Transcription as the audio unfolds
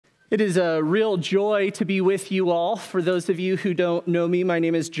It is a real joy to be with you all. For those of you who don't know me, my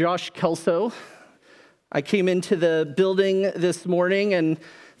name is Josh Kellso. I came into the building this morning and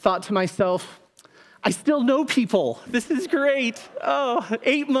thought to myself, I still know people. This is great.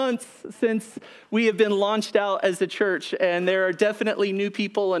 8 months since we have been launched out as a church, and there are definitely new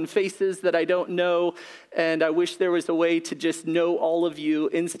people and faces that I don't know, and I wish there was a way to just know all of you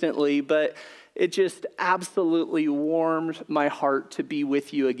instantly, but it just absolutely warmed my heart to be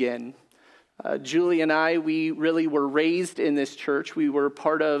with you again. Julie and I, we really were raised in this church. We were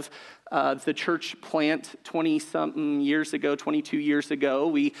part of the church plant 20-something years ago, 22 years ago.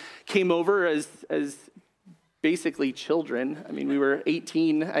 We came over as basically children. I mean, we were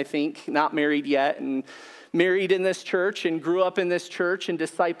 18, I think, not married yet, and married in this church and grew up in this church and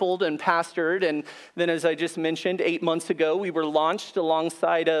discipled and pastored. And then, as I just mentioned, 8 months ago, we were launched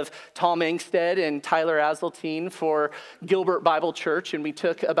alongside of Tom Angstead and Tyler Azeltine for Gilbert Bible Church. And we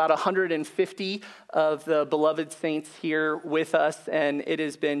took about 150 of the beloved saints here with us. And it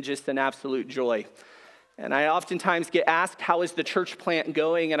has been just an absolute joy. And I oftentimes get asked, how is the church plant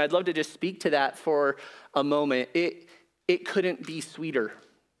going? And I'd love to just speak to that for a moment. It couldn't be sweeter.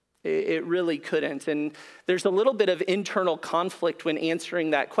 It really couldn't. And there's a little bit of internal conflict when answering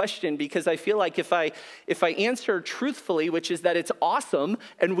that question, because I feel like if I answer truthfully, which is that it's awesome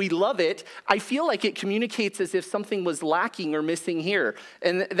and we love it, I feel like it communicates as if something was lacking or missing here.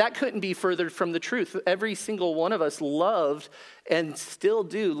 And that couldn't be further from the truth. Every single one of us loved and still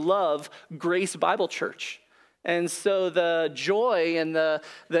do love Grace Bible Church. And so the joy and the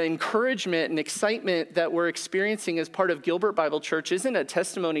encouragement and excitement that we're experiencing as part of Gilbert Bible Church isn't a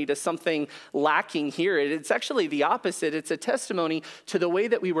testimony to something lacking here. It's actually the opposite. It's a testimony to the way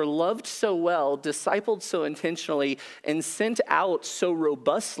that we were loved so well, discipled so intentionally, and sent out so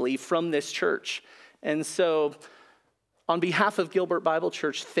robustly from this church. And so on behalf of Gilbert Bible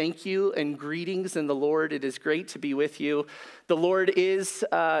Church, thank you and greetings in the Lord. It is great to be with you. The Lord is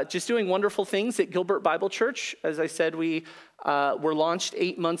just doing wonderful things at Gilbert Bible Church. As I said, we were launched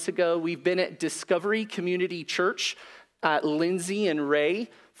 8 months ago. We've been at Discovery Community Church at Lindsay and Ray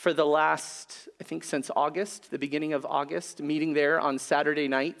for the last, I think since August, the beginning of August, meeting there on Saturday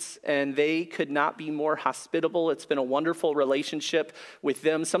nights, and they could not be more hospitable. It's been a wonderful relationship with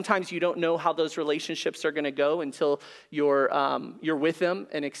them. Sometimes you don't know how those relationships are going to go until you're with them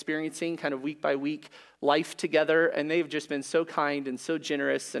and experiencing kind of week by week life together, and they've just been so kind and so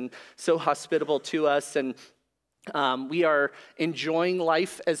generous and so hospitable to us, and we are enjoying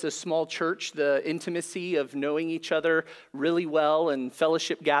life as a small church, the intimacy of knowing each other really well, and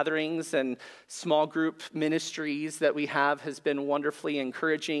fellowship gatherings and small group ministries that we have has been wonderfully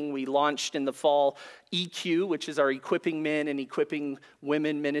encouraging. We launched in the fall EQ, which is our Equipping Men and Equipping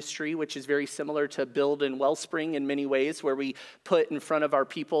Women ministry, which is very similar to Build and Wellspring in many ways, where we put in front of our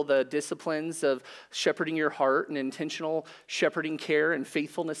people the disciplines of shepherding your heart and intentional shepherding care and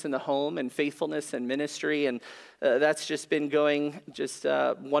faithfulness in the home and faithfulness in ministry. And that's just been going just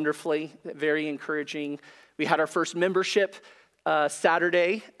wonderfully, very encouraging. We had our first membership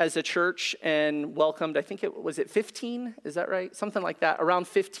Saturday as a church and welcomed, I think was it 15? Is that right? Something like that. Around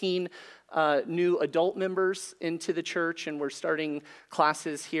 15 new adult members into the church, and we're starting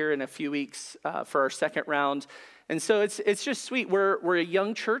classes here in a few weeks for our second round. And so it's just sweet. We're a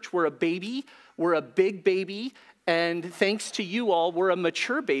young church. We're a baby. We're a big baby. And thanks to you all, we're a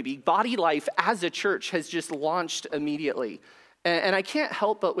mature baby. Body Life as a church has just launched immediately. And I can't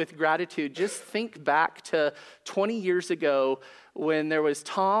help but with gratitude just think back to 20 years ago when there was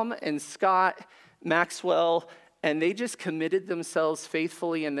Tom and Scott Maxwell, and they just committed themselves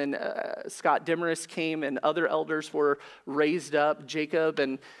faithfully. And then Scott Demarest came, and other elders were raised up, Jacob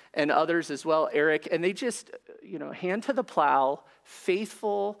and others as well, Eric. And they just, hand to the plow,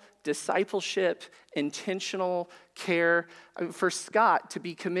 faithful discipleship, intentional care. I mean, for Scott to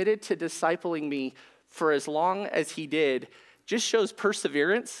be committed to discipling me for as long as he did just shows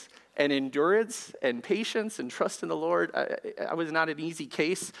perseverance and endurance and patience and trust in the Lord. I was not an easy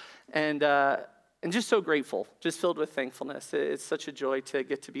case, and just so grateful, just filled with thankfulness. It's such a joy to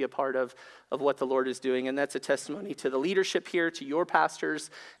get to be a part of what the Lord is doing, and that's a testimony to the leadership here, to your pastors,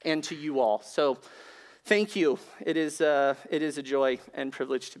 and to you all. So thank you. It is a joy and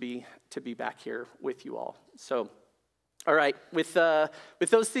privilege to be back here with you all. So, all right, with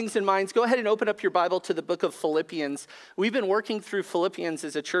those things in mind, go ahead and open up your Bible to the book of Philippians. We've been working through Philippians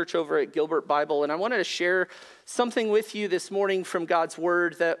as a church over at Gilbert Bible, and I wanted to share something with you this morning from God's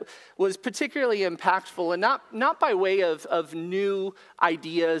Word that was particularly impactful, and not by way of new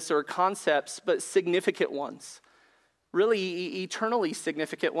ideas or concepts, but significant ones. really eternally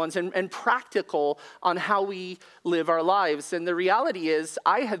significant ones, and practical on how we live our lives. And the reality is,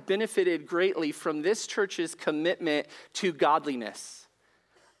 I have benefited greatly from this church's commitment to godliness.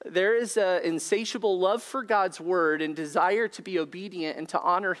 There is an insatiable love for God's word and desire to be obedient and to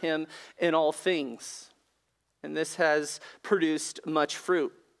honor him in all things. And this has produced much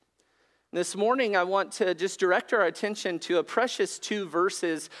fruit. This morning, I want to just direct our attention to a precious 2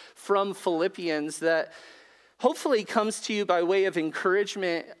 verses from Philippians that hopefully comes to you by way of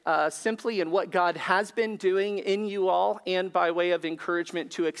encouragement simply in what God has been doing in you all, and by way of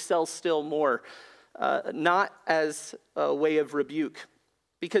encouragement to excel still more, not as a way of rebuke.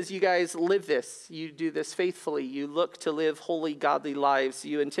 Because you guys live this, you do this faithfully, you look to live holy, godly lives,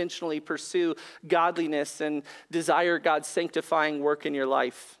 you intentionally pursue godliness and desire God's sanctifying work in your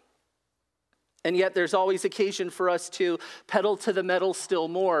life. And yet there's always occasion for us to pedal to the metal still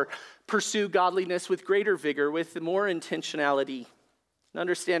more, pursue godliness with greater vigor, with more intentionality. And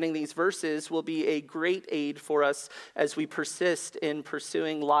understanding these verses will be a great aid for us as we persist in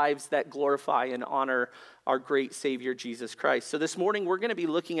pursuing lives that glorify and honor our great Savior, Jesus Christ. So this morning, we're going to be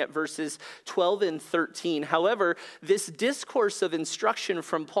looking at verses 12 and 13. However, this discourse of instruction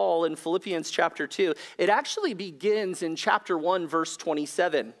from Paul in Philippians chapter 2, it actually begins in chapter 1, verse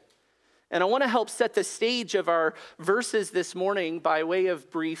 27. And I want to help set the stage of our verses this morning by way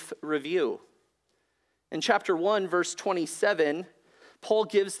of brief review. In chapter 1, verse 27, Paul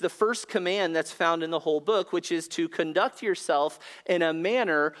gives the first command that's found in the whole book, which is to conduct yourself in a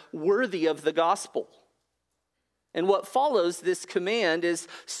manner worthy of the gospel. And what follows this command is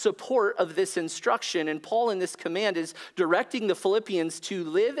support of this instruction. And Paul in this command is directing the Philippians to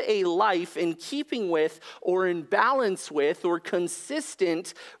live a life in keeping with, or in balance with, or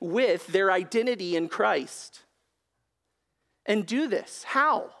consistent with their identity in Christ. And do this.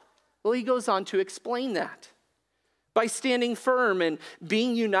 How? Well, he goes on to explain that. By standing firm and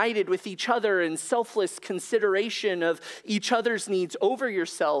being united with each other in selfless consideration of each other's needs over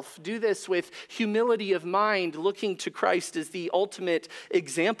yourself. Do this with humility of mind, looking to Christ as the ultimate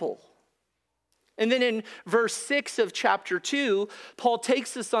example. And then in verse 6 of chapter 2, Paul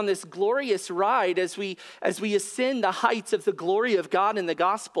takes us on this glorious ride as we ascend the heights of the glory of God in the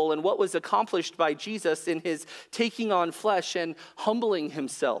gospel and what was accomplished by Jesus in his taking on flesh and humbling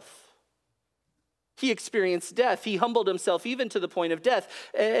himself. He experienced death. He humbled himself even to the point of death.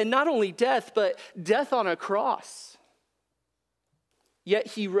 And not only death, but death on a cross. Yet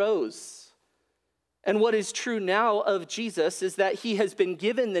he rose. And what is true now of Jesus is that he has been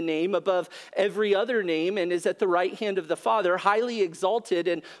given the name above every other name and is at the right hand of the Father, highly exalted.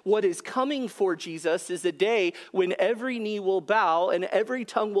 And what is coming for Jesus is a day when every knee will bow and every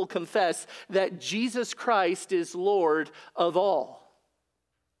tongue will confess that Jesus Christ is Lord of all.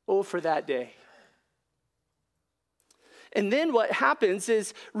 Oh, for that day. And then what happens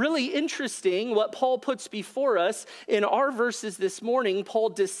is really interesting. What Paul puts before us in our verses this morning, Paul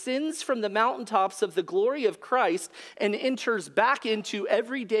descends from the mountaintops of the glory of Christ and enters back into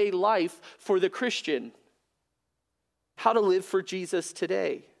everyday life for the Christian. How to live for Jesus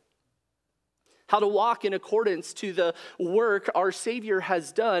today. How to walk in accordance to the work our Savior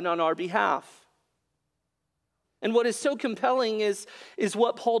has done on our behalf. And what is so compelling is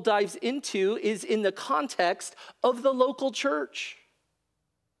what Paul dives into is in the context of the local church.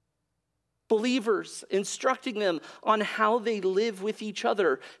 Believers, instructing them on how they live with each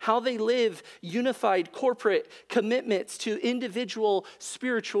other, how they live unified corporate commitments to individual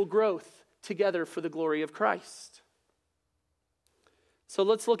spiritual growth together for the glory of Christ. So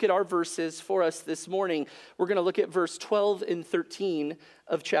let's look at our verses for us this morning. We're going to look at verse 12 and 13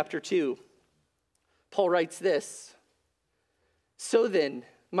 of chapter 2. Paul writes this, "So then,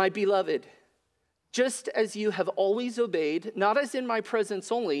 my beloved, just as you have always obeyed, not as in my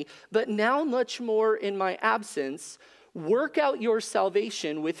presence only, but now much more in my absence, work out your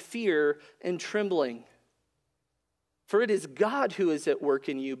salvation with fear and trembling. For it is God who is at work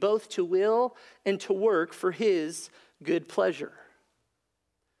in you, both to will and to work for his good pleasure."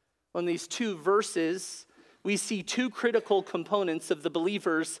 On these 2 verses, we see 2 critical components of the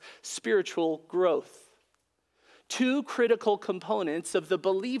believer's spiritual growth. 2 critical components of the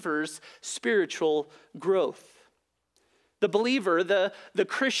believer's spiritual growth. The believer, the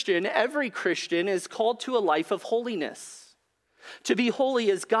Christian, every Christian is called to a life of holiness. To be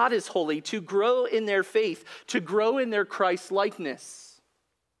holy as God is holy, to grow in their faith, to grow in their Christ-likeness.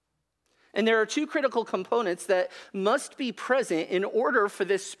 And there are 2 critical components that must be present in order for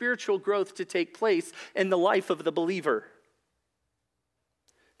this spiritual growth to take place in the life of the believer.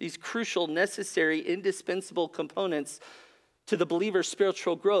 These crucial, necessary, indispensable components to the believer's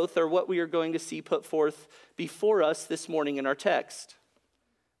spiritual growth are what we are going to see put forth before us this morning in our text.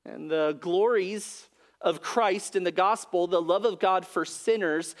 And the glories of Christ in the gospel, the love of God for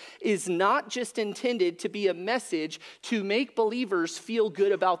sinners, is not just intended to be a message to make believers feel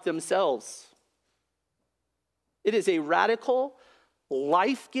good about themselves. It is a radical,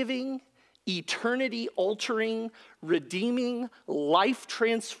 life-giving, eternity-altering, redeeming,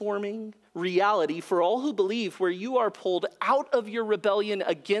 life-transforming reality for all who believe, where you are pulled out of your rebellion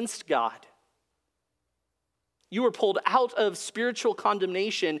against God. You are pulled out of spiritual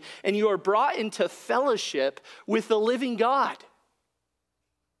condemnation and you are brought into fellowship with the living God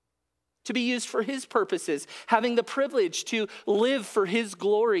to be used for his purposes, having the privilege to live for his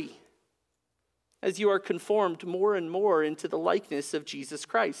glory as you are conformed more and more into the likeness of Jesus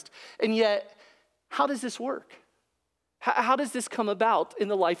Christ. And yet, how does this work? How does this come about in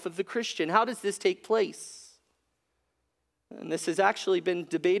the life of the Christian? How does this take place? And this has actually been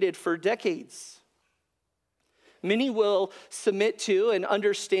debated for decades. Many will submit to and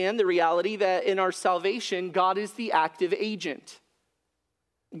understand the reality that in our salvation, God is the active agent.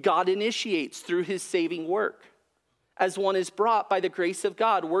 God initiates through his saving work, as one is brought by the grace of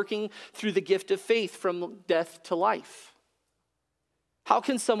God, working through the gift of faith from death to life. How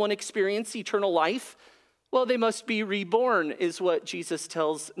can someone experience eternal life? Well, they must be reborn, is what Jesus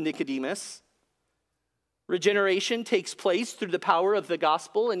tells Nicodemus. Regeneration takes place through the power of the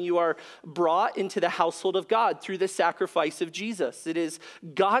gospel, and you are brought into the household of God through the sacrifice of Jesus. It is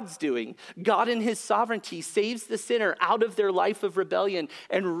God's doing. God in his sovereignty saves the sinner out of their life of rebellion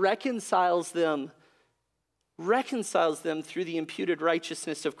and reconciles them through the imputed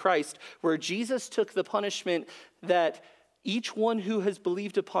righteousness of Christ, where Jesus took the punishment that each one who has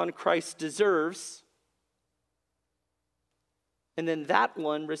believed upon Christ deserves, and then that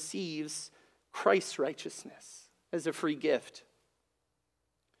one receives Christ's righteousness as a free gift.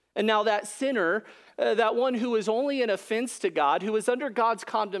 And now that sinner, that one who is only an offense to God, who is under God's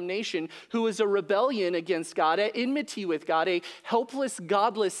condemnation, who is a rebellion against God, at enmity with God, a helpless,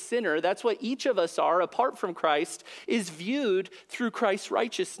 godless sinner, that's what each of us are apart from Christ, is viewed through Christ's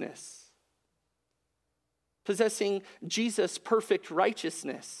righteousness, possessing Jesus' perfect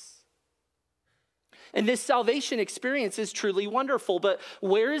righteousness. And this salvation experience is truly wonderful, but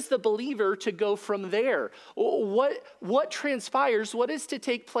where is the believer to go from there? What transpires? What is to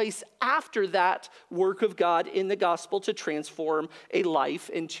take place after that work of God in the gospel to transform a life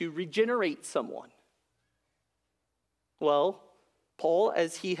and to regenerate someone? Well, Paul,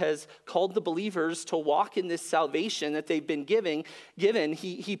 as he has called the believers to walk in this salvation that they've been given,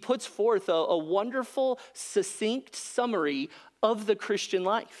 he puts forth a wonderful, succinct summary of the Christian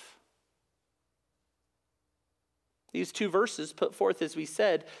life. These two verses put forth, as we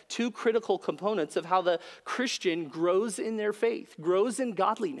said, two critical components of how the Christian grows in their faith, grows in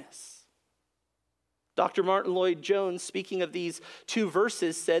godliness. Dr. Martin Lloyd-Jones, speaking of these two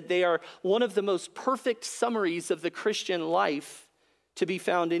verses, said they are one of the most perfect summaries of the Christian life to be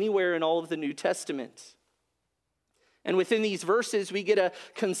found anywhere in all of the New Testament. And within these verses, we get a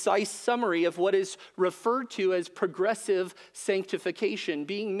concise summary of what is referred to as progressive sanctification,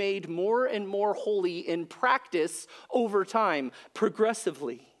 being made more and more holy in practice over time,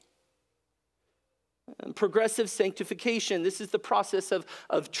 progressively. And progressive sanctification, this is the process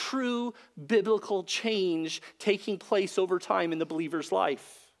of true biblical change taking place over time in the believer's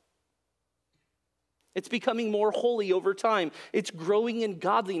life. It's becoming more holy over time. It's growing in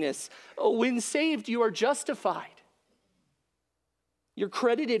godliness. When saved, you are justified. You're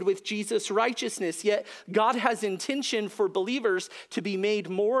credited with Jesus' righteousness, yet God has intention for believers to be made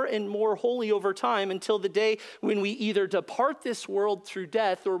more and more holy over time until the day when we either depart this world through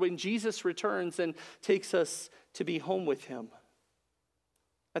death or when Jesus returns and takes us to be home with him.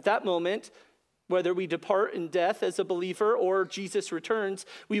 At that moment, whether we depart in death as a believer or Jesus returns,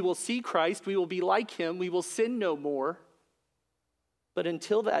 we will see Christ, we will be like him, we will sin no more. But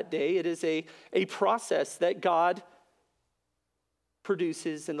until that day, it is a process that God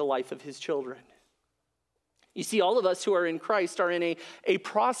produces in the life of his children. You see, all of us who are in Christ are in a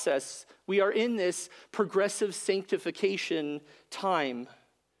process. We are in this progressive sanctification time.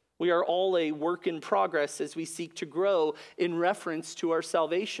 We are all a work in progress as we seek to grow in reference to our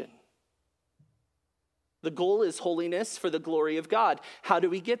salvation. The goal is holiness for the glory of God. How do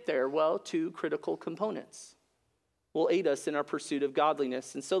we get there? Well, two critical components will aid us in our pursuit of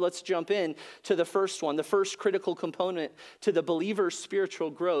godliness. And so let's jump in to the first one. The first critical component to the believer's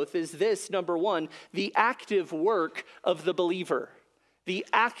spiritual growth is this, number one, the active work of the believer. The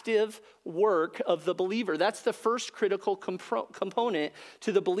active work of the believer. That's the first critical component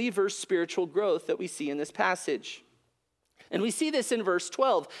to the believer's spiritual growth that we see in this passage. And we see this in verse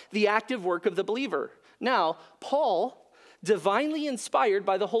 12, the active work of the believer. Now, Paul, divinely inspired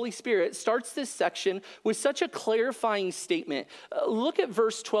by the Holy Spirit, starts this section with such a clarifying statement. Look at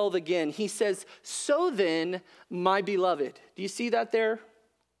verse 12 again. He says, "So then, my beloved." Do you see that there?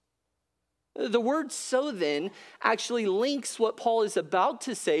 The word "so then" actually links what Paul is about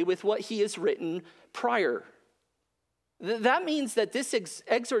to say with what he has written prior. That means that this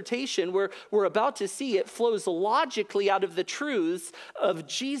exhortation we're about to see, it flows logically out of the truths of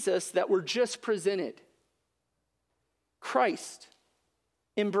Jesus that were just presented. Christ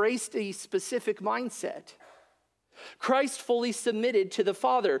embraced a specific mindset. Christ fully submitted to the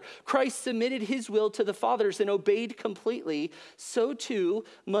Father. Christ submitted his will to the Father's and obeyed completely. So too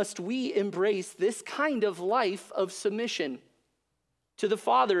must we embrace this kind of life of submission to the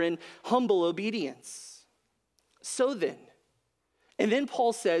Father in humble obedience. So then, and then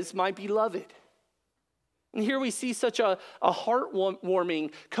Paul says, "My beloved." And here we see such a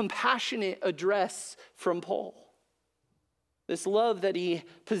heartwarming, compassionate address from Paul. This love that he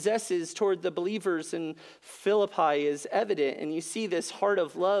possesses toward the believers in Philippi is evident, and you see this heart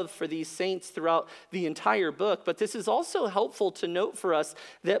of love for these saints throughout the entire book. But this is also helpful to note for us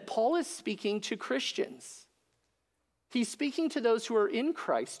that Paul is speaking to Christians. He's speaking to those who are in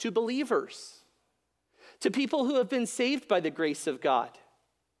Christ, to believers, to people who have been saved by the grace of God.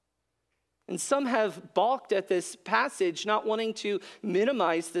 And some have balked at this passage, not wanting to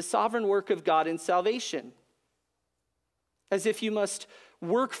minimize the sovereign work of God in salvation, as if you must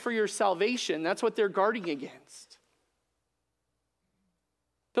work for your salvation. That's what they're guarding against.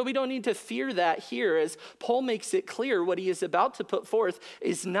 But we don't need to fear that here, as Paul makes it clear what he is about to put forth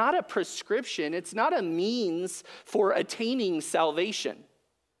is not a prescription. It's not a means for attaining salvation,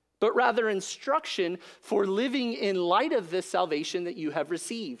 but rather instruction for living in light of the salvation that you have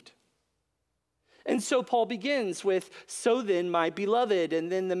received. And so Paul begins with, "So then, my beloved,"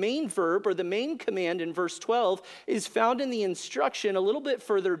 and then the main verb or the main command in verse 12 is found in the instruction a little bit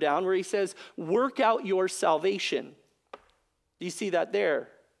further down where he says, "Work out your salvation." Do you see that there?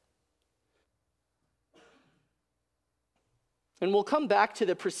 And we'll come back to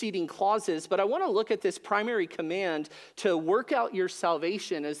the preceding clauses, but I want to look at this primary command to work out your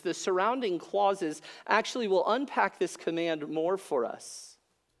salvation, as the surrounding clauses actually will unpack this command more for us.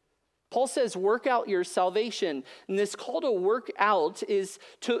 Paul says, work out your salvation. And this call to work out is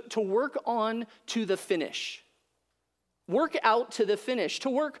to work on to the finish. Work out to the finish, to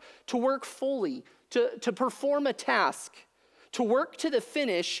work fully, to perform a task, to work to the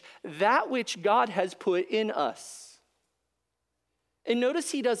finish that which God has put in us. And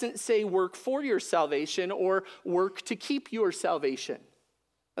notice he doesn't say work for your salvation or work to keep your salvation.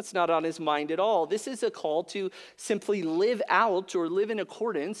 That's not on his mind at all. This is a call to simply live out or live in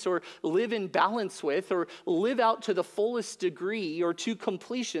accordance or live in balance with or live out to the fullest degree or to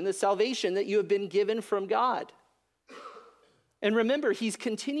completion the salvation that you have been given from God. And remember, he's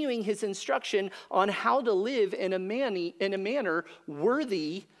continuing his instruction on how to live in a manner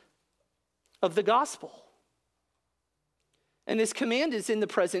worthy of the gospel. And this command is in the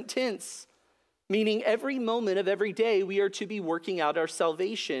present tense, meaning every moment of every day we are to be working out our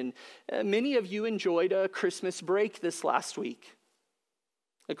salvation. Many of you enjoyed a Christmas break this last week.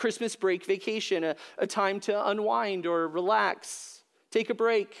 A Christmas break vacation, a time to unwind or relax, take a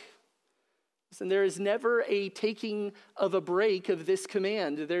break. Listen, there is never a taking of a break of this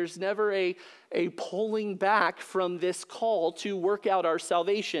command. There's never a pulling back from this call to work out our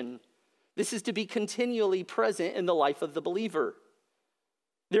salvation. This is to be continually present in the life of the believer.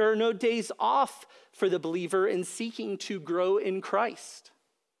 There are no days off for the believer in seeking to grow in Christ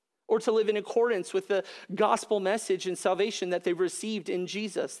or to live in accordance with the gospel message and salvation that they received in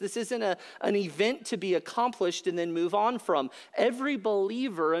Jesus. This isn't an event to be accomplished and then move on from. Every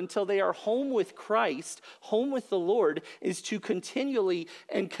believer, until they are home with Christ, home with the Lord, is to continually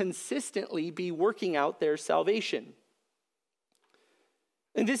and consistently be working out their salvation.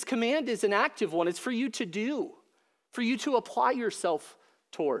 And this command is an active one. It's for you to do, for you to apply yourself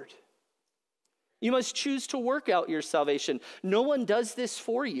toward. You must choose to work out your salvation. No one does this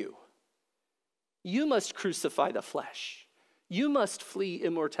for you. You must crucify the flesh. You must flee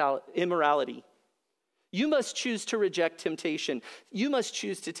immorality. You must choose to reject temptation. You must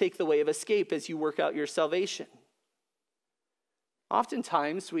choose to take the way of escape as you work out your salvation.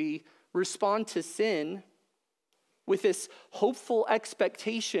 Oftentimes we respond to sin with this hopeful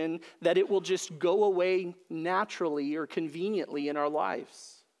expectation that it will just go away naturally or conveniently in our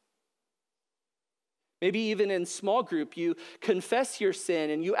lives. Maybe even in small group, you confess your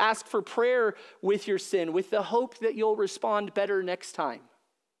sin and you ask for prayer with your sin with the hope that you'll respond better next time.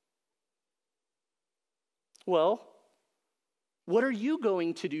 Well, What are you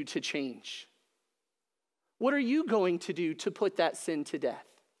going to do to change? What are you going to do to put that sin to death?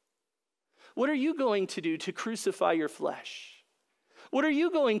 What are you going to do to crucify your flesh? What are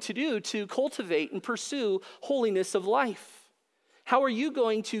you going to do to cultivate and pursue holiness of life? How are you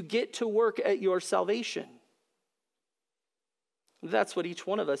going to get to work at your salvation? That's what each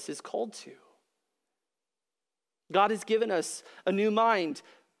one of us is called to. God has given us a new mind.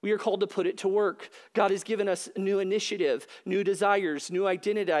 We are called to put it to work. God has given us new initiative, new desires, new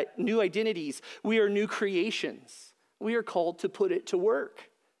identities. We are new creations. We are called to put it to work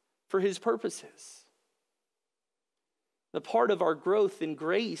for his purposes. The part of our growth in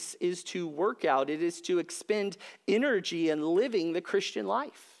grace is to work out. It is to expend energy in living the Christian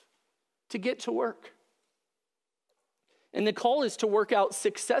life, to get to work. And the call is to work out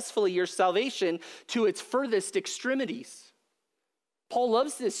successfully your salvation to its furthest extremities. Paul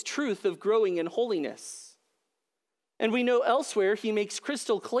loves this truth of growing in holiness. And we know elsewhere he makes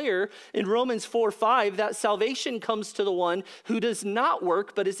crystal clear in Romans 4:5 that salvation comes to the one who does not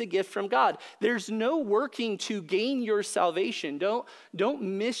work but is a gift from God. There's no working to gain your salvation. Don't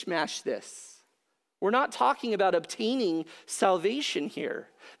mishmash this. We're not talking about obtaining salvation here.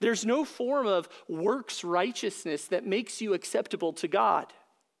 There's no form of works righteousness that makes you acceptable to God.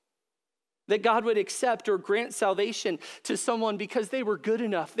 That God would accept or grant salvation to someone because they were good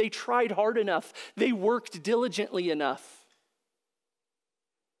enough, they tried hard enough, they worked diligently enough.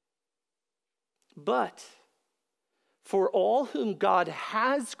 But for all whom God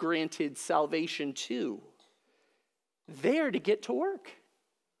has granted salvation to, they are to get to work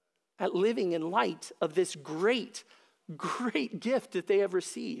at living in light of this great gift that they have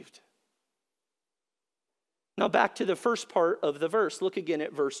received. Now back to the first part of the verse. Look again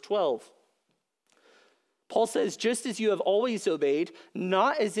at verse 12. Paul says, just as you have always obeyed,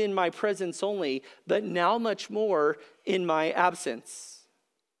 not as in my presence only, but now much more in my absence.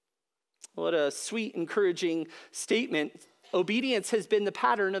 What a sweet, encouraging statement. Obedience has been the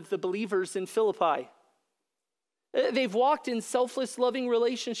pattern of the believers in Philippi. They've walked in selfless, loving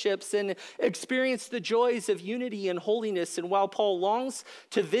relationships and experienced the joys of unity and holiness. And while Paul longs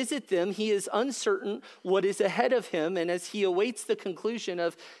to visit them, he is uncertain what is ahead of him. And as he awaits the conclusion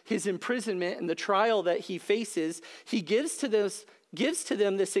of his imprisonment and the trial that he faces, he gives to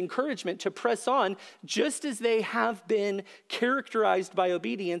them this encouragement to press on, just as they have been characterized by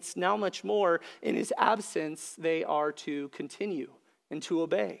obedience. Now much more in his absence, they are to continue and to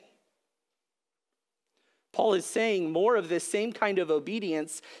obey. Paul is saying more of this same kind of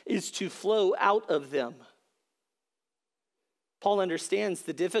obedience is to flow out of them. Paul understands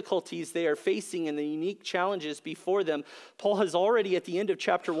the difficulties they are facing and the unique challenges before them. Paul has already, at the end of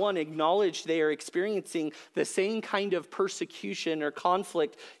chapter 1, acknowledged they are experiencing the same kind of persecution or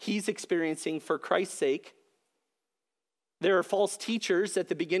conflict he's experiencing for Christ's sake. There are false teachers at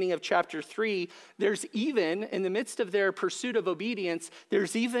the beginning of chapter 3. There's even, in the midst of their pursuit of obedience,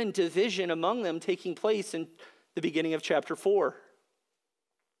 there's even division among them taking place in the beginning of chapter 4.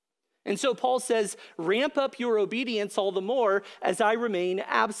 And so Paul says, ramp up your obedience all the more as I remain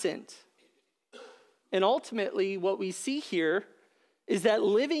absent. And ultimately, what we see here is that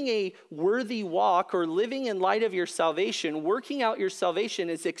living a worthy walk or living in light of your salvation, working out your salvation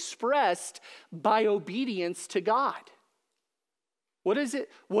is expressed by obedience to God. What is it?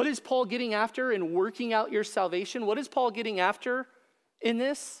 What is Paul getting after in working out your salvation? What is Paul getting after in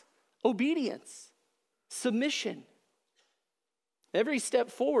this? Obedience, submission. Every step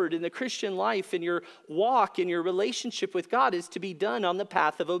forward in the Christian life, in your walk, in your relationship with God, is to be done on the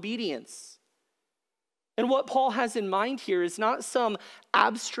path of obedience. And what Paul has in mind here is not some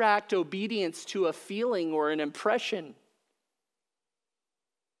abstract obedience to a feeling or an impression,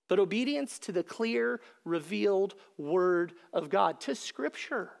 but obedience to the clear, revealed word of God, to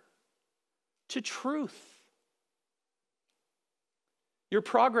Scripture, to truth. Your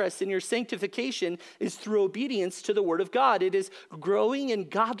progress in your sanctification is through obedience to the word of God. It is growing in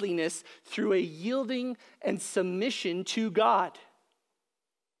godliness through a yielding and submission to God.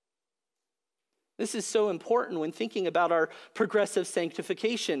 This is so important when thinking about our progressive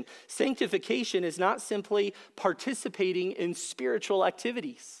sanctification. Sanctification is not simply participating in spiritual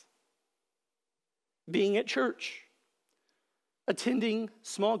activities, being at church, attending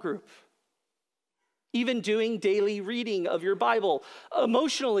small group, even doing daily reading of your Bible,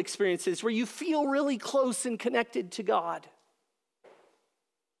 emotional experiences where you feel really close and connected to God.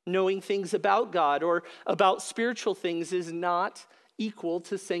 Knowing things about God or about spiritual things is not equal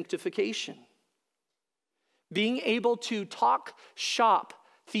to sanctification. Being able to talk shop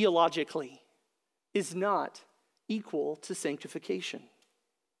theologically is not equal to sanctification.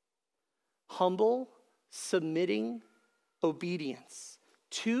 Humble, submitting, obedience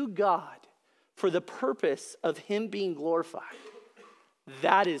to God for the purpose of him being glorified.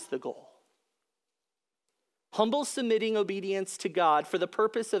 That is the goal. Humble, submitting obedience to God for the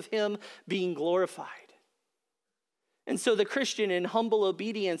purpose of him being glorified. And so the Christian in humble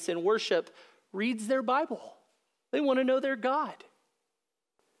obedience and worship reads their Bible. They want to know their God.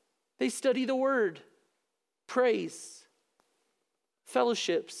 They study the word, prays,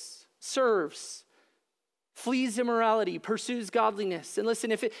 fellowships, serves, flees immorality, pursues godliness. And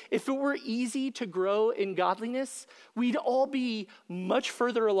listen, if it were easy to grow in godliness, we'd all be much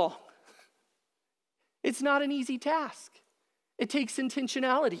further along. It's not an easy task. It takes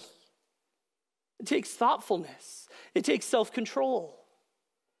intentionality. It takes thoughtfulness. It takes self-control.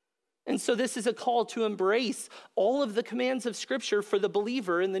 And so this is a call to embrace all of the commands of Scripture for the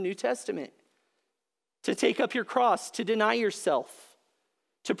believer in the New Testament. To take up your cross, to deny yourself,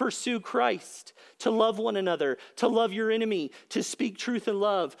 to pursue Christ, to love one another, to love your enemy, to speak truth in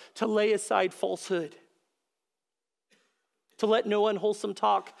love, to lay aside falsehood, to let no unwholesome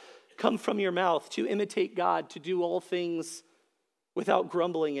talk come from your mouth, to imitate God, to do all things without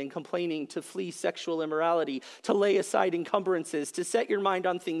grumbling and complaining, to flee sexual immorality, to lay aside encumbrances, to set your mind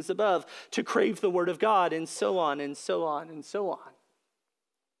on things above, to crave the word of God, and so on and so on and so on.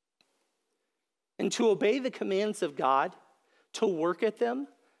 And to obey the commands of God, to work at them,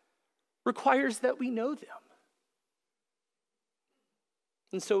 requires that we know them.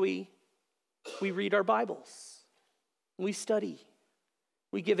 And so we read our Bibles, we study,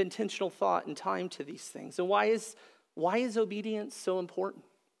 we give intentional thought and time to these things. And why is obedience so important?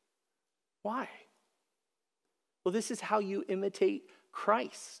 Why? Well, this is how you imitate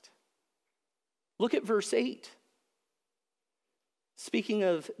Christ. Look at verse 8. Speaking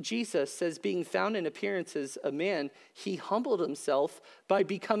of Jesus as being found in appearance as a man, he humbled himself by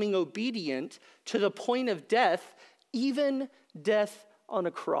becoming obedient to the point of death, even death on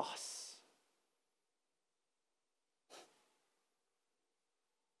a cross.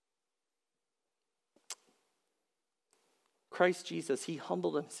 Christ Jesus, he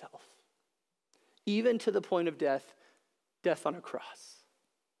humbled himself, even to the point of death, death on a cross.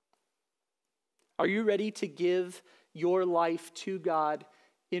 Are you ready to give your life to God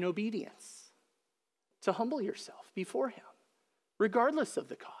in obedience? To humble yourself before him, regardless of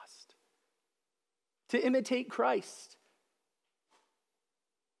the cost. To imitate Christ.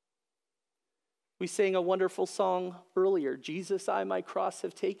 We sang a wonderful song earlier, Jesus, I my cross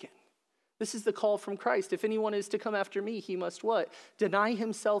have taken. This is the call from Christ. If anyone is to come after me, he must what? Deny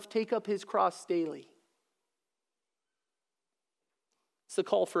himself, take up his cross daily. It's the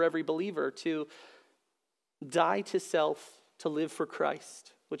call for every believer to die to self, to live for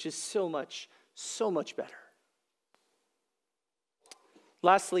Christ, which is so much better.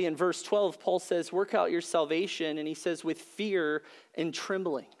 Lastly, in verse 12, Paul says, work out your salvation, and he says, with fear and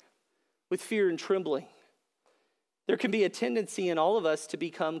trembling. With fear and trembling. There can be a tendency in all of us to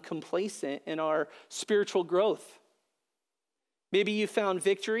become complacent in our spiritual growth. Maybe you found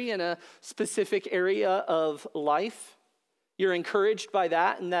victory in a specific area of life. You're encouraged by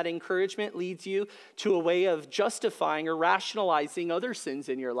that, and that encouragement leads you to a way of justifying or rationalizing other sins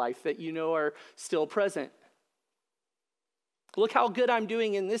in your life that you know are still present. Look how good I'm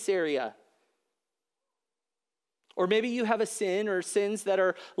doing in this area. Or maybe you have a sin or sins that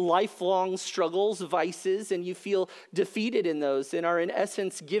are lifelong struggles, vices, and you feel defeated in those and are in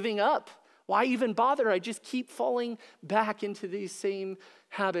essence giving up. Why even bother? I just keep falling back into these same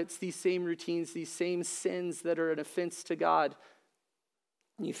habits, these same routines, these same sins that are an offense to God.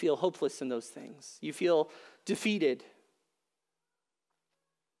 And you feel hopeless in those things. You feel defeated,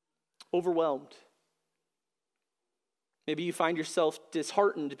 overwhelmed. Maybe you find yourself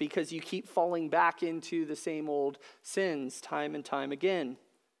disheartened because you keep falling back into the same old sins time and time again.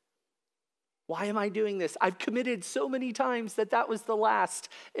 Why am I doing this? I've committed so many times that was the last,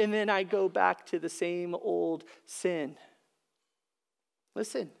 and then I go back to the same old sin.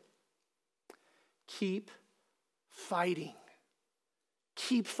 Listen, keep fighting.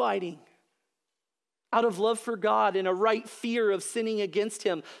 Keep fighting. Out of love for God and a right fear of sinning against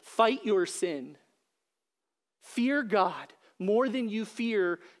him, fight your sin. Fear God more than you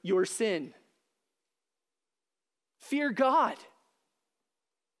fear your sin. Fear God.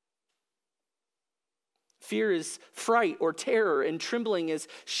 Fear is fright or terror, and trembling is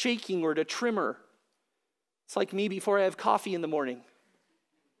shaking or to tremor. It's like me before I have coffee in the morning.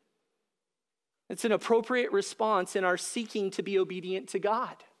 It's an appropriate response in our seeking to be obedient to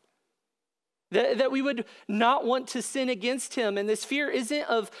God. That we would not want to sin against him. And this fear isn't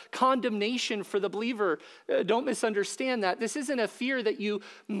of condemnation for the believer. Don't misunderstand that. This isn't a fear that you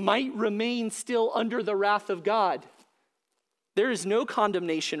might remain still under the wrath of God. There is no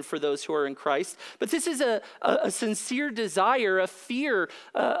condemnation for those who are in Christ, but this is a sincere desire, a fear,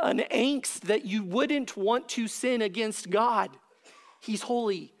 an angst that you wouldn't want to sin against God. He's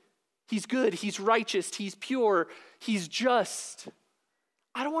holy, he's good, he's righteous, he's pure, he's just.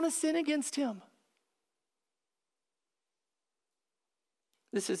 I don't want to sin against him.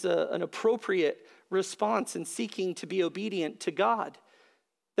 This is an appropriate response in seeking to be obedient to God,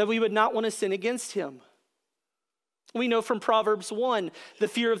 that we would not want to sin against him. We know from Proverbs 1, the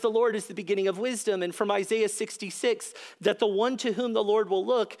fear of the Lord is the beginning of wisdom, and from Isaiah 66, that the one to whom the Lord will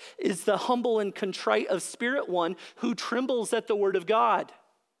look is the humble and contrite of spirit one who trembles at the word of God.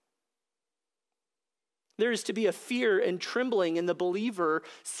 There is to be a fear and trembling in the believer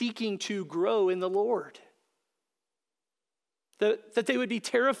seeking to grow in the Lord. That they would be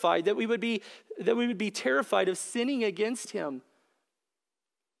terrified, that we would be terrified of sinning against him.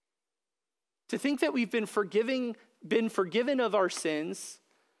 To think that we've been forgiven of our sins,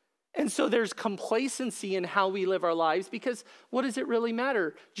 and so there's complacency in how we live our lives, because what does it really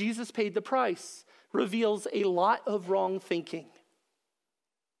matter? Jesus paid the price, reveals a lot of wrong thinking.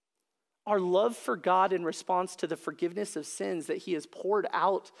 Our love for God in response to the forgiveness of sins that he has poured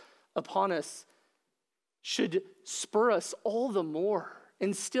out upon us should spur us all the more,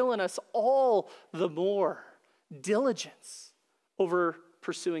 instill in us all the more diligence over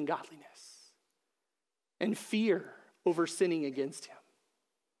pursuing godliness and fear over sinning against him.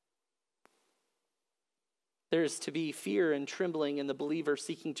 There's to be fear and trembling in the believer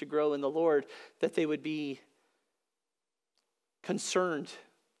seeking to grow in the Lord, that they would be concerned,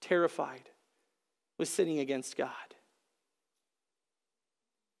 terrified with sinning against God.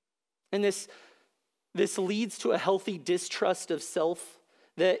 And this leads to a healthy distrust of self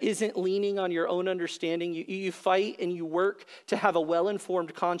that isn't leaning on your own understanding. You fight and you work to have a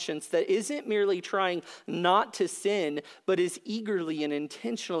well-informed conscience that isn't merely trying not to sin, but is eagerly and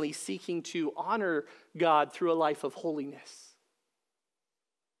intentionally seeking to honor God through a life of holiness.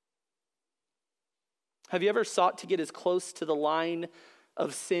 Have you ever sought to get as close to the line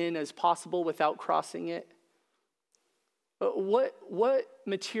of sin as possible without crossing it? What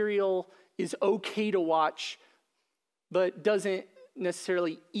material is okay to watch but doesn't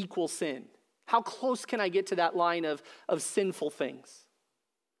necessarily equal sin? How close can I get to that line of sinful things?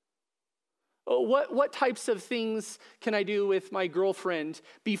 What types of things can I do with my girlfriend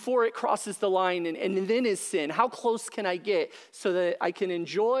before it crosses the line and then is sin? How close can I get so that I can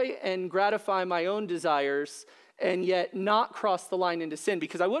enjoy and gratify my own desires and yet not cross the line into sin?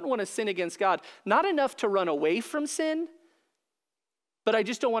 Because I wouldn't want to sin against God, not enough to run away from sin, but I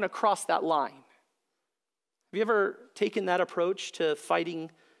just don't want to cross that line. Have you ever taken that approach to fighting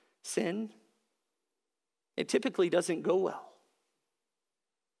sin? It typically doesn't go well.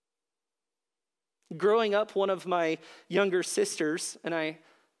 Growing up, one of my younger sisters, and I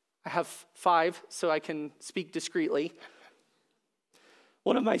have 5, so I can speak discreetly.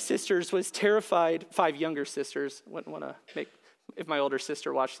 One of my sisters was terrified, 5 younger sisters. Wouldn't want to make, if my older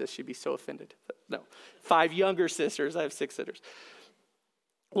sister watched this, she'd be so offended. But no, 5 younger sisters, I have 6 sisters.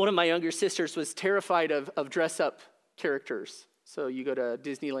 One of my younger sisters was terrified of dress-up characters. So you go to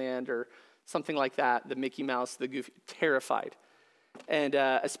Disneyland or something like that, the Mickey Mouse, the Goofy, terrified. And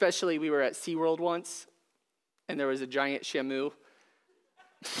especially we were at SeaWorld once, and there was a giant Shamu.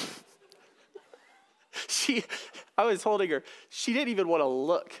 I was holding her. She didn't even want to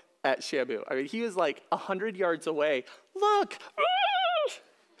look at Shamu. I mean, he was like 100 yards away. Look!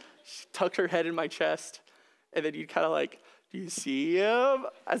 She tucked her head in my chest, and then you'd kind of like, do you see him?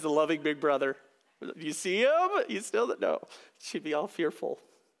 As a loving big brother. Do you see him? You still no. She'd be all fearful.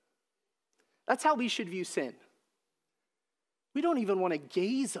 That's how we should view sin. We don't even want to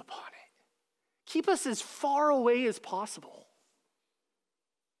gaze upon it. Keep us as far away as possible.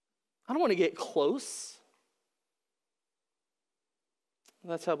 I don't want to get close.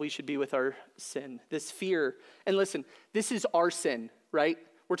 That's how we should be with our sin. This fear. And listen, this is our sin, right?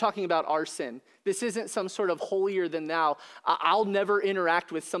 We're talking about our sin. This isn't some sort of holier than thou. I'll never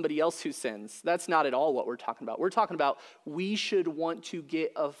interact with somebody else who sins. That's not at all what we're talking about. We're talking about we should want to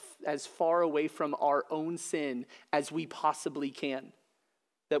get as far away from our own sin as we possibly can,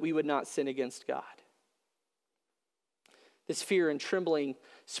 that we would not sin against God. This fear and trembling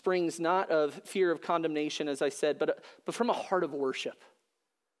springs not of fear of condemnation, as I said, but from a heart of worship.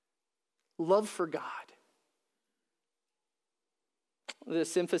 Love for God.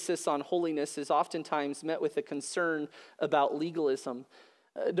 This emphasis on holiness is oftentimes met with a concern about legalism.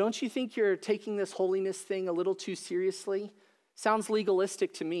 Don't you think you're taking this holiness thing a little too seriously? Sounds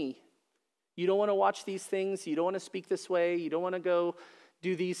legalistic to me. You don't want to watch these things. You don't want to speak this way. You don't want to go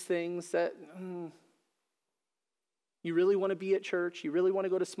do these things. You really want to be at church? You really want to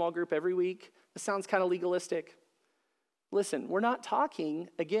go to small group every week? This sounds kind of legalistic. Listen, we're not talking,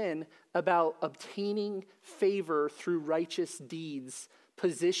 again, about obtaining favor through righteous deeds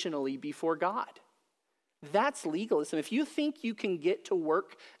positionally before God. That's legalism. If you think you can get to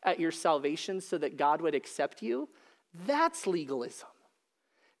work at your salvation so that God would accept you, that's legalism.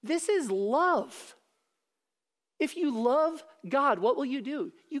 This is love. If you love God, what will you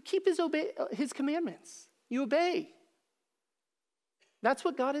do? You keep his commandments. You obey. That's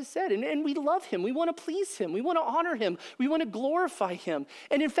what God has said. And we love him. We want to please him. We want to honor him. We want to glorify him.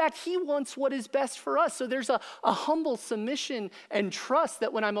 And in fact, he wants what is best for us. So there's a humble submission and trust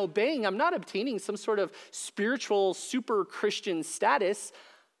that when I'm obeying, I'm not obtaining some sort of spiritual super Christian status.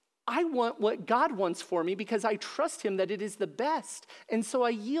 I want what God wants for me because I trust him that it is the best. And so I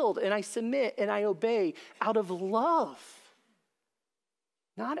yield and I submit and I obey out of love,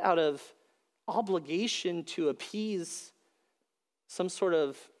 not out of obligation to appease some sort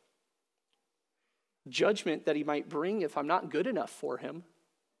of judgment that he might bring if I'm not good enough for him.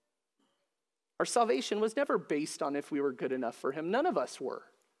 Our salvation was never based on if we were good enough for him. None of us were.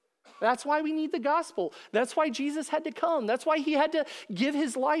 That's why we need the gospel. That's why Jesus had to come. That's why he had to give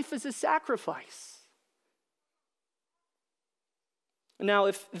his life as a sacrifice. Now,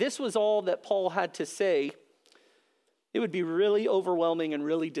 if this was all that Paul had to say, it would be really overwhelming and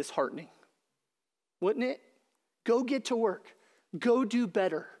really disheartening, wouldn't it? Go get to work. Go do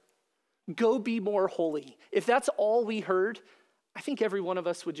better. Go be more holy. If that's all we heard, I think every one of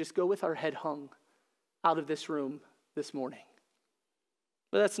us would just go with our head hung out of this room this morning.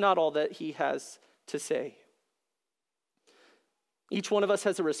 But that's not all that he has to say. Each one of us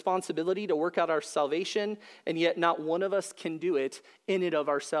has a responsibility to work out our salvation, and yet not one of us can do it in and of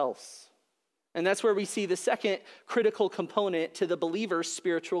ourselves. And that's where we see the second critical component to the believer's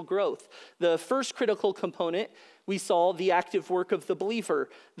spiritual growth. The first critical component, we saw the active work of the believer.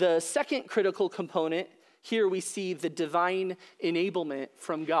 The second critical component, here we see the divine enablement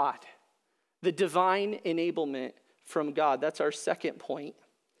from God. The divine enablement from God. That's our second point.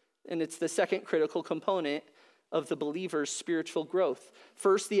 And it's the second critical component of the believer's spiritual growth.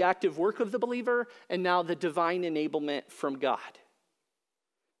 First, the active work of the believer, and now the divine enablement from God.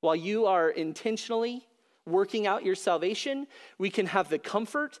 While you are intentionally working out your salvation, we can have the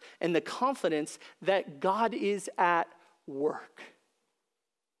comfort and the confidence that God is at work.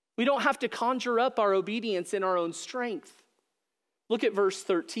 We don't have to conjure up our obedience in our own strength. Look at verse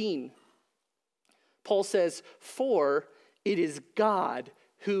 13. Paul says, "For it is God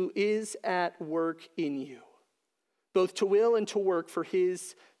who is at work in you, both to will and to work for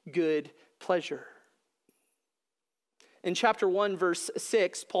his good pleasure." In chapter 1, verse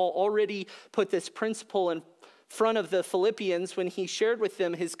 6, Paul already put this principle in front of the Philippians when he shared with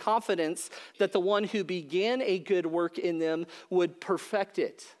them his confidence that the one who began a good work in them would perfect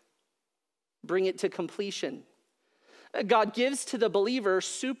it, bring it to completion. God gives to the believer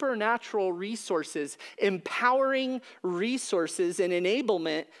supernatural resources, empowering resources and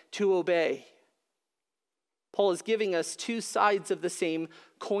enablement to obey. Paul is giving us two sides of the same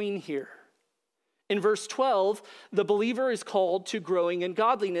coin here. In verse 12, the believer is called to growing in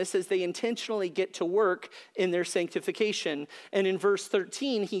godliness as they intentionally get to work in their sanctification. And in verse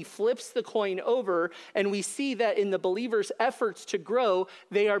 13, he flips the coin over, and we see that in the believer's efforts to grow,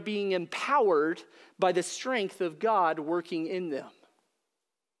 they are being empowered by the strength of God working in them.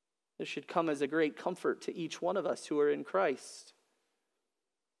 This should come as a great comfort to each one of us who are in Christ.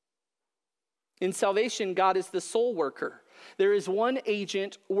 In salvation, God is the sole worker. There is one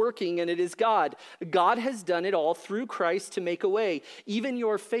agent working, and it is God. God has done it all through Christ to make a way. Even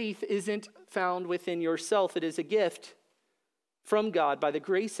your faith isn't found within yourself. It is a gift from God by the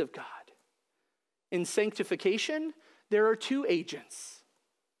grace of God. In sanctification, there are two agents.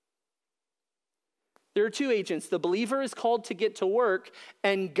 There are two agents. The believer is called to get to work,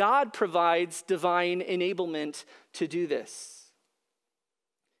 and God provides divine enablement to do this.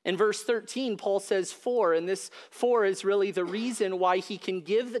 In verse 13, Paul says "for," and this "for" is really the reason why he can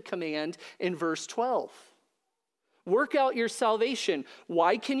give the command in verse 12. Work out your salvation.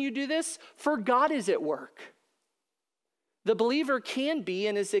 Why can you do this? For God is at work. The believer can be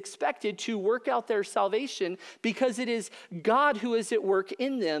and is expected to work out their salvation because it is God who is at work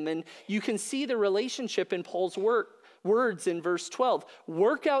in them. And you can see the relationship in Paul's words in verse 12.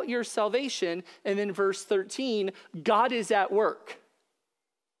 Work out your salvation, and in verse 13, God is at work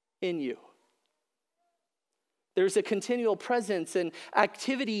in you. There's a continual presence and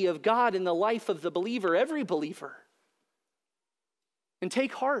activity of God in the life of the believer, every believer. And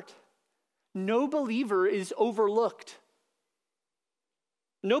take heart, no believer is overlooked.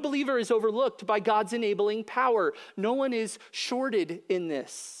 No believer is overlooked by God's enabling power. No one is shorted in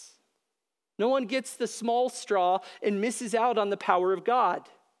this. No one gets the small straw and misses out on the power of God.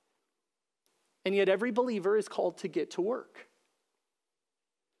 And yet every believer is called to get to work.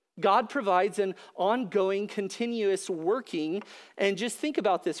 God provides an ongoing, continuous working. And just think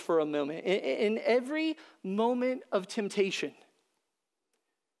about this for a moment. In every moment of temptation,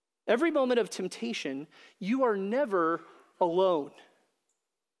 you are never alone.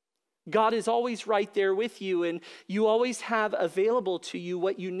 God is always right there with you, and you always have available to you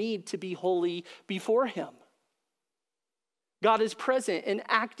what you need to be holy before him. God is present and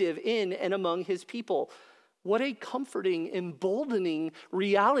active in and among his people. What a comforting, emboldening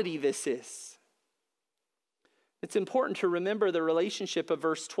reality this is. It's important to remember the relationship of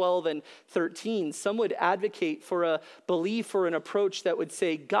verse 12 and 13. Some would advocate for a belief or an approach that would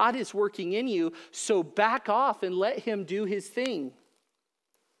say, God is working in you, so back off and let him do his thing.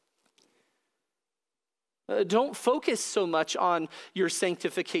 Don't focus so much on your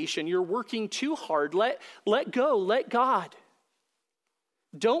sanctification. You're working too hard. Let go, let God.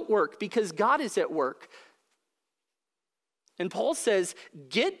 Don't work because God is at work. And Paul says,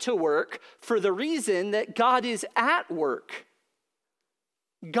 get to work for the reason that God is at work.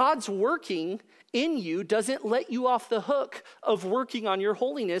 God's working in you doesn't let you off the hook of working on your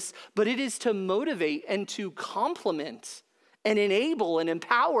holiness, but it is to motivate and to complement and enable and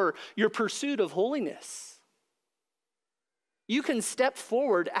empower your pursuit of holiness. You can step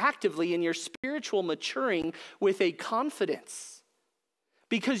forward actively in your spiritual maturing with a confidence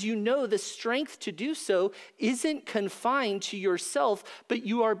because you know the strength to do so isn't confined to yourself, but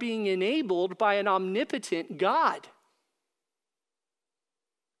you are being enabled by an omnipotent God.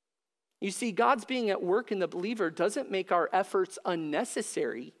 You see, God's being at work in the believer doesn't make our efforts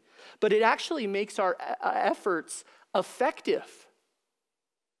unnecessary, but it actually makes our efforts effective.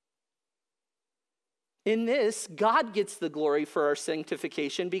 In this, God gets the glory for our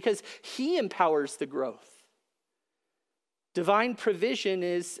sanctification because he empowers the growth. Divine provision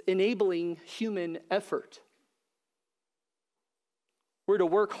is enabling human effort. We're to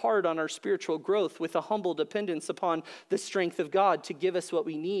work hard on our spiritual growth with a humble dependence upon the strength of God to give us what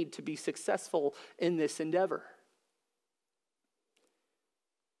we need to be successful in this endeavor.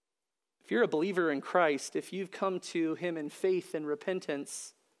 If you're a believer in Christ, if you've come to him in faith and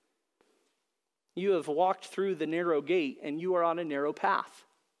repentance, you have walked through the narrow gate and you are on a narrow path.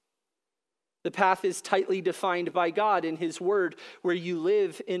 The path is tightly defined by God in his word, where you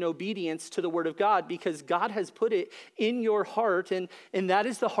live in obedience to the word of God because God has put it in your heart, and that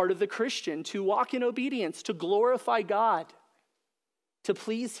is the heart of the Christian, to walk in obedience, to glorify God, to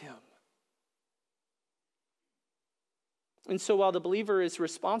please him. And so while the believer is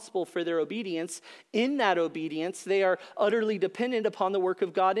responsible for their obedience, in that obedience, they are utterly dependent upon the work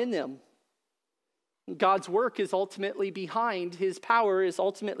of God in them. God's work is ultimately behind, his power is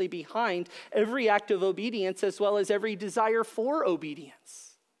ultimately behind every act of obedience as well as every desire for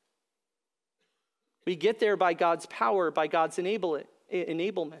obedience. We get there by God's power, by God's enablement.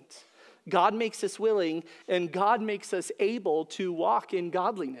 God makes us willing and God makes us able to walk in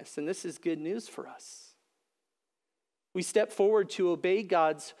godliness, and this is good news for us. We step forward to obey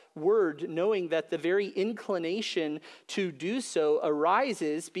God's word, knowing that the very inclination to do so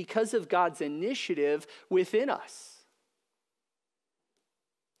arises because of God's initiative within us.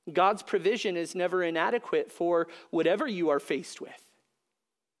 God's provision is never inadequate for whatever you are faced with.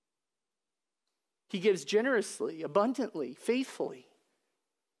 He gives generously, abundantly, faithfully.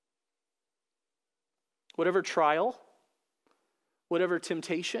 Whatever trial, whatever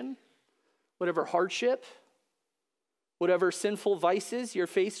temptation, whatever hardship, whatever sinful vices you're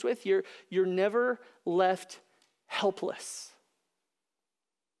faced with, you're never left helpless.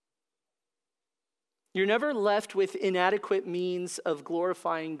 You're never left with inadequate means of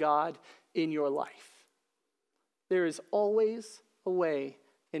glorifying God in your life. There is always a way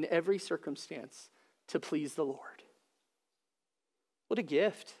in every circumstance to please the Lord. What a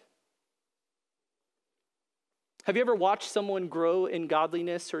gift. Have you ever watched someone grow in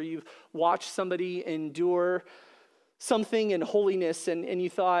godliness, or you've watched somebody endure something in holiness and you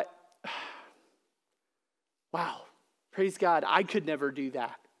thought, wow, praise God, I could never do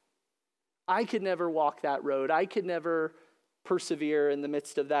that. I could never walk that road. I could never persevere in the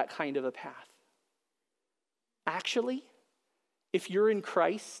midst of that kind of a path. Actually, if you're in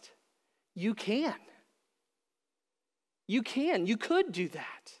Christ, you can. You can. You could do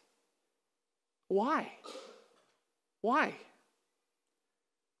that. Why? Why?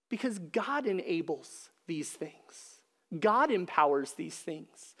 Because God enables these things. God empowers these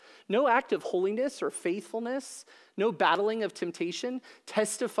things. No act of holiness or faithfulness, No battling of temptation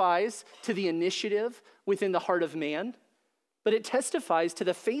testifies to the initiative within the heart of man, but it testifies to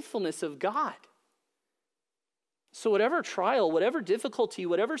the faithfulness of God. So whatever trial, whatever difficulty,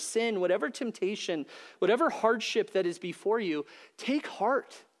 whatever sin, whatever temptation, whatever hardship that is before you, take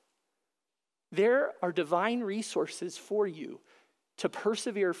heart. There are divine resources for you to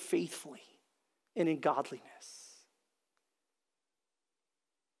persevere faithfully and in godliness.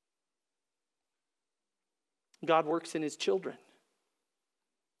 God works in his children.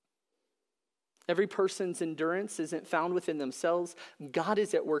 Every person's endurance isn't found within themselves. God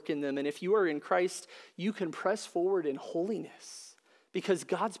is at work in them. And if you are in Christ, you can press forward in holiness because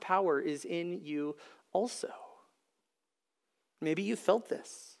God's power is in you also. Maybe you felt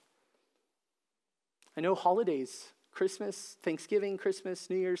this. I know holidays, Christmas, Thanksgiving, Christmas,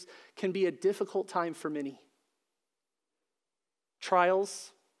 New Year's, can be a difficult time for many.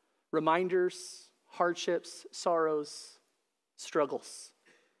 Trials, reminders, hardships, sorrows, struggles.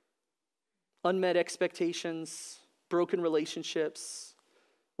 Unmet expectations, broken relationships,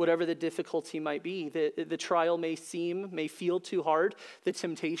 whatever the difficulty might be. The trial may feel too hard. The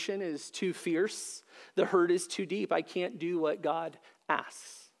temptation is too fierce. The hurt is too deep. I can't do what God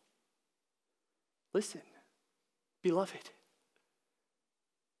asks. Listen, beloved,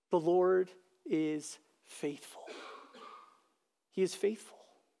 the Lord is faithful. He is faithful.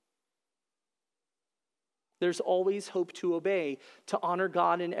 There's always hope to obey, to honor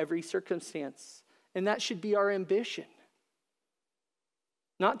God in every circumstance. And that should be our ambition.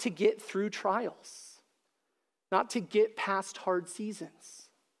 Not to get through trials, not to get past hard seasons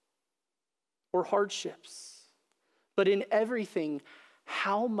or hardships, but in everything,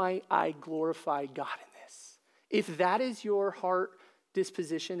 how might I glorify God in this? If that is your heart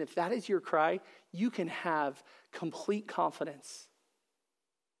disposition, if that is your cry, you can have complete confidence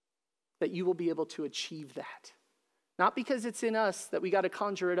that you will be able to achieve that. Not because it's in us that we got to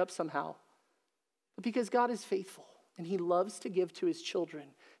conjure it up somehow, but because God is faithful and he loves to give to his children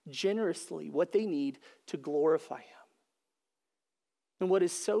generously what they need to glorify him. And what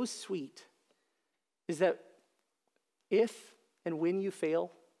is so sweet is that if and when you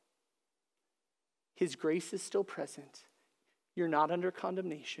fail, his grace is still present. You're not under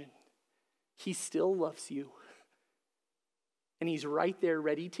condemnation. He still loves you. And he's right there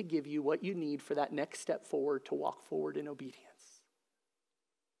ready to give you what you need for that next step forward to walk forward in obedience.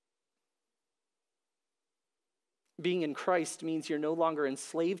 Being in Christ means you're no longer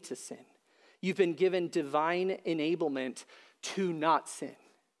enslaved to sin. You've been given divine enablement to not sin.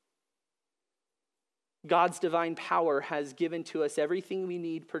 God's divine power has given to us everything we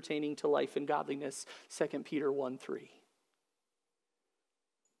need pertaining to life and godliness, 2 Peter 1:3.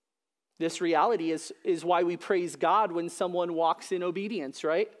 This reality is why we praise God when someone walks in obedience,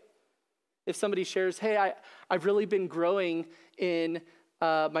 right? If somebody shares, hey, I've really been growing in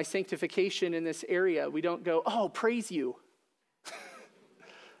my sanctification in this area, we don't go, oh, praise you.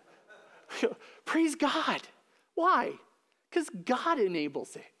 Praise God. Why? Because God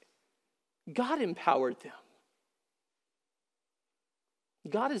enables it. God empowered them.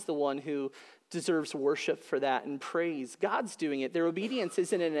 God is the one who deserves worship for that and praise. God's doing it. Their obedience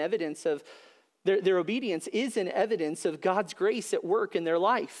isn't an evidence of their obedience is an evidence of God's grace at work in their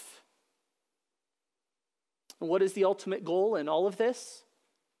life. And what is the ultimate goal in all of this?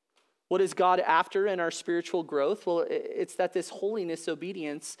 What is God after in our spiritual growth? Well, it's that this holiness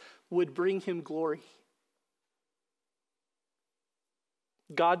obedience would bring him glory.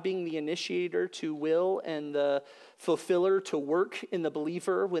 God being the initiator to will and the fulfiller to work in the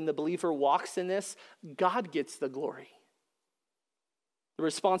believer. When the believer walks in this, God gets the glory. The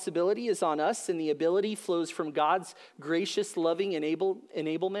responsibility is on us, and the ability flows from God's gracious, loving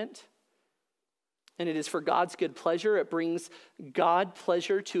enablement. And it is for God's good pleasure. It brings God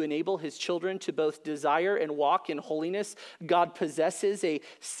pleasure to enable his children to both desire and walk in holiness. God possesses a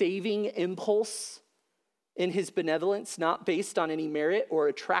saving impulse in his benevolence, not based on any merit or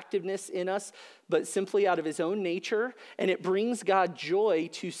attractiveness in us, but simply out of his own nature. And it brings God joy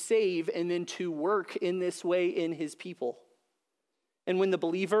to save and then to work in this way in his people. And when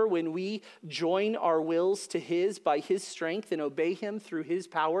we join our wills to his by his strength and obey him through his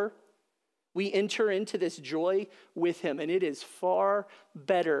power, we enter into this joy with him, and it is far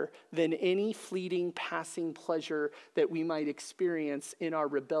better than any fleeting passing pleasure that we might experience in our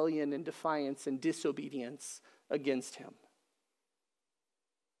rebellion and defiance and disobedience against him.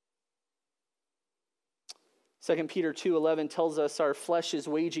 2 Peter 2:11 tells us our flesh is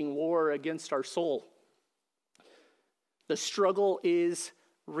waging war against our soul. The struggle is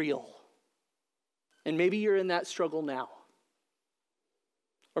real. And maybe you're in that struggle now.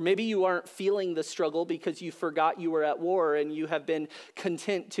 Or maybe you aren't feeling the struggle because you forgot you were at war and you have been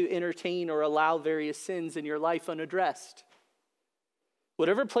content to entertain or allow various sins in your life unaddressed.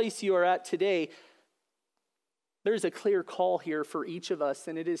 Whatever place you are at today, there's a clear call here for each of us,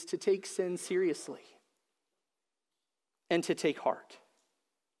 and it is to take sin seriously and to take heart.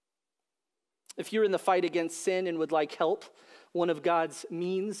 If you're in the fight against sin and would like help, one of God's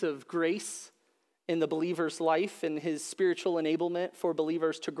means of grace in the believer's life and his spiritual enablement for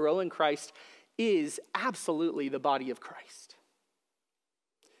believers to grow in Christ is absolutely the body of Christ.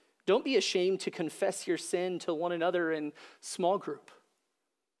 Don't be ashamed to confess your sin to one another in small group.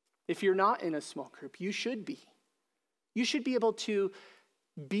 If you're not in a small group, you should be. You should be able to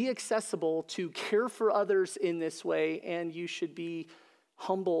be accessible to care for others in this way, and you should be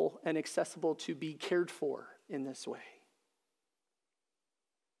humble and accessible to be cared for in this way.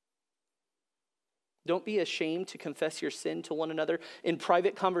 Don't be ashamed to confess your sin to one another in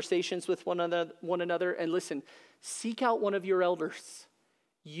private conversations with one another. And listen, seek out one of your elders.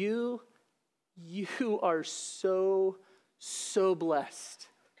 You are so blessed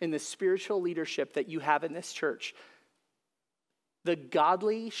in the spiritual leadership that you have in this church. The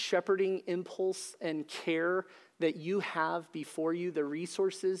godly shepherding impulse and care that you have before you, the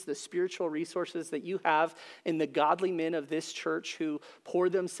resources, the spiritual resources that you have in the godly men of this church who pour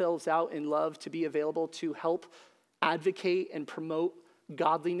themselves out in love to be available to help advocate and promote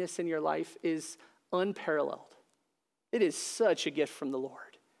godliness in your life is unparalleled. It is such a gift from the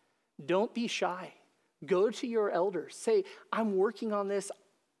Lord. Don't be shy. Go to your elders. Say, I'm working on this.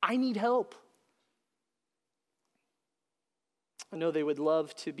 I need help. I know they would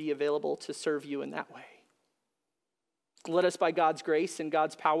love to be available to serve you in that way. Let us, by God's grace and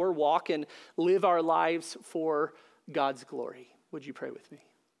God's power, walk and live our lives for God's glory. Would you pray with me?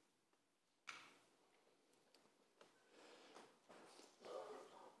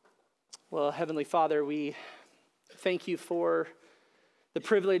 Well, Heavenly Father, we thank you for the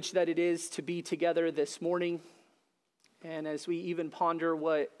privilege that it is to be together this morning. And as we even ponder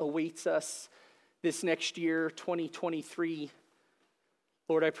what awaits us this next year, 2023,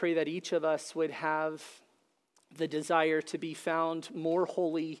 Lord, I pray that each of us would have the desire to be found more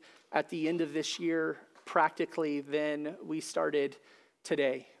holy at the end of this year practically than we started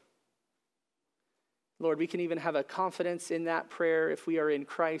today. Lord, we can even have a confidence in that prayer if we are in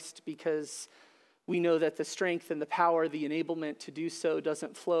Christ, because we know that the strength and the power, the enablement to do so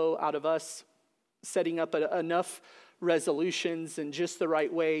doesn't flow out of us setting up enough resolutions in just the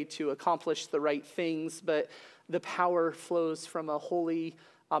right way to accomplish the right things, but the power flows from a holy,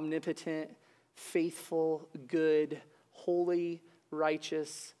 omnipotent, faithful, good, holy,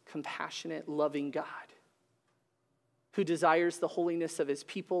 righteous, compassionate, loving God who desires the holiness of his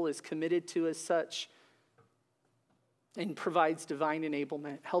people, is committed to as such, and provides divine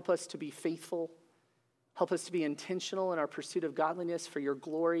enablement. Help us to be faithful. Help us to be intentional in our pursuit of godliness for your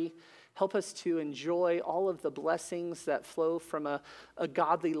glory. Help us to enjoy all of the blessings that flow from a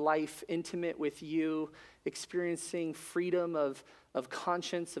godly life, intimate with you, experiencing freedom of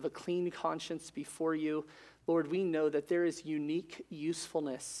conscience, of a clean conscience before you. Lord, we know that there is unique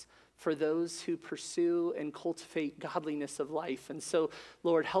usefulness for those who pursue and cultivate godliness of life. And so,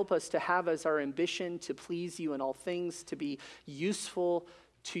 Lord, help us to have as our ambition to please you in all things, to be useful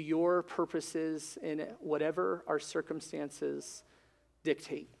to your purposes in whatever our circumstances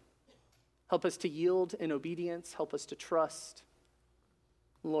dictate. Help us to yield in obedience. Help us to trust.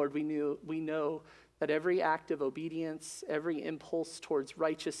 Lord, we know that every act of obedience, every impulse towards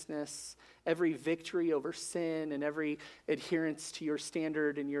righteousness, every victory over sin, and every adherence to your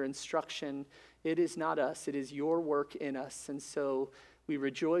standard and your instruction, it is not us, it is your work in us. And so we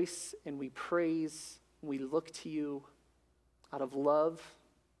rejoice and we praise, and we look to you out of love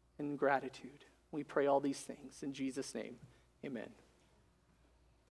and gratitude. We pray all these things in Jesus' name. Amen.